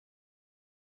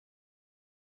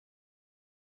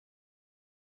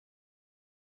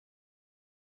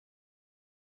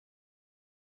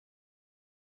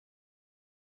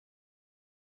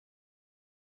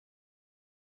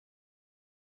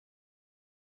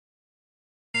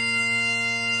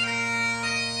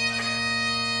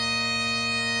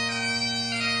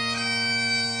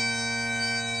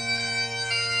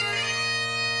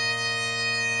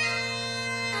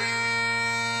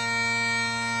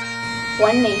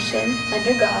one nation,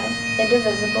 under God,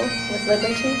 indivisible, with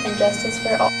liberty and justice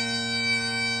for all.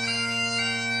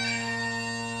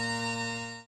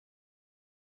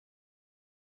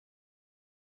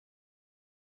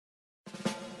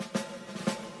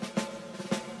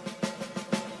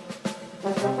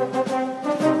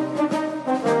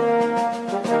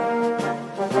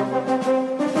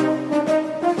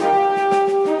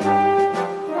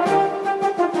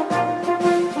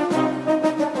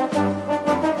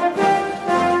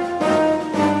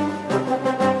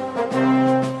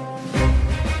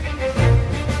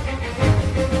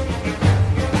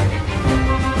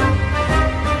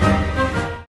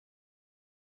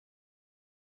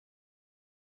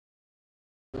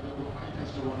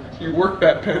 You work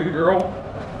that pen, girl.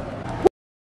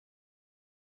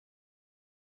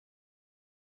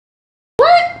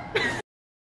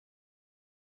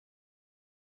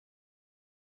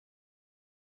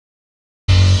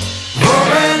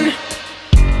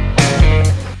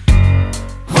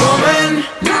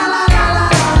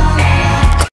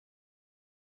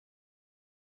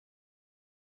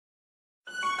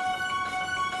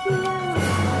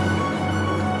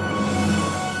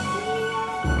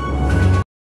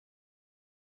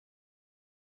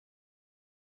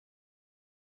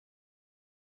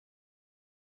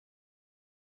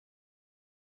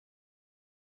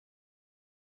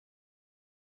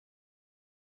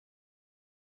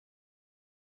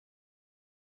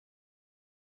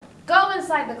 Go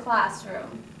inside the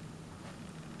classroom.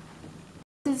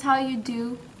 This is how you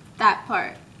do that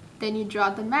part. Then you draw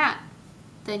the map.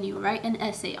 Then you write an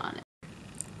essay on it.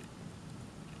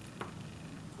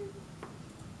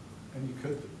 And you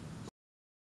could.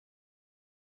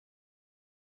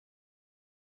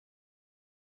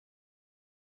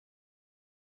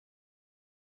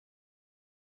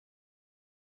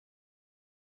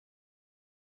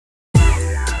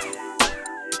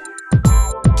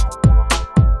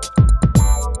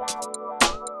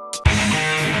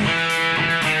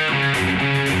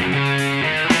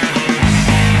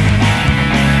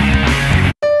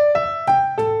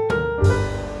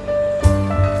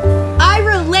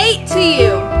 To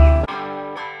you.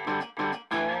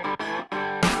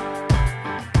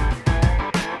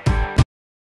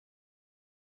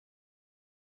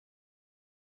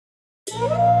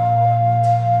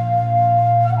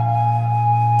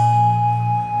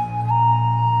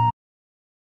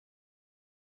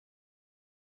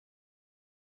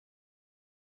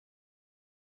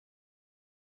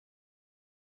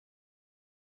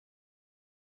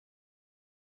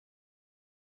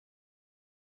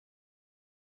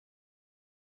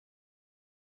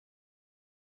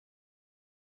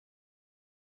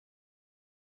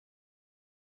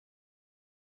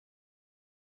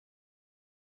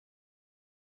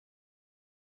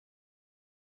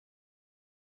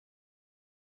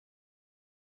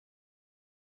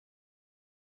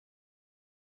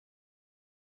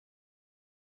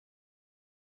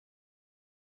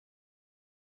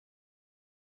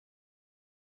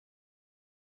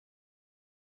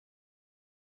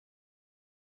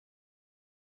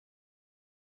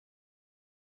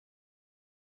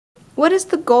 What is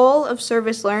the goal of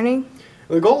service learning?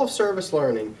 The goal of service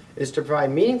learning is to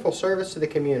provide meaningful service to the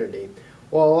community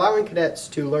while allowing cadets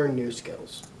to learn new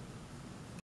skills.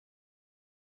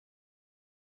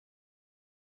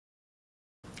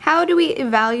 How do we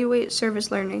evaluate service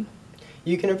learning?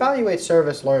 You can evaluate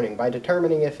service learning by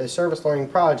determining if a service learning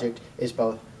project is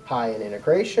both high in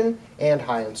integration and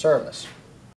high in service.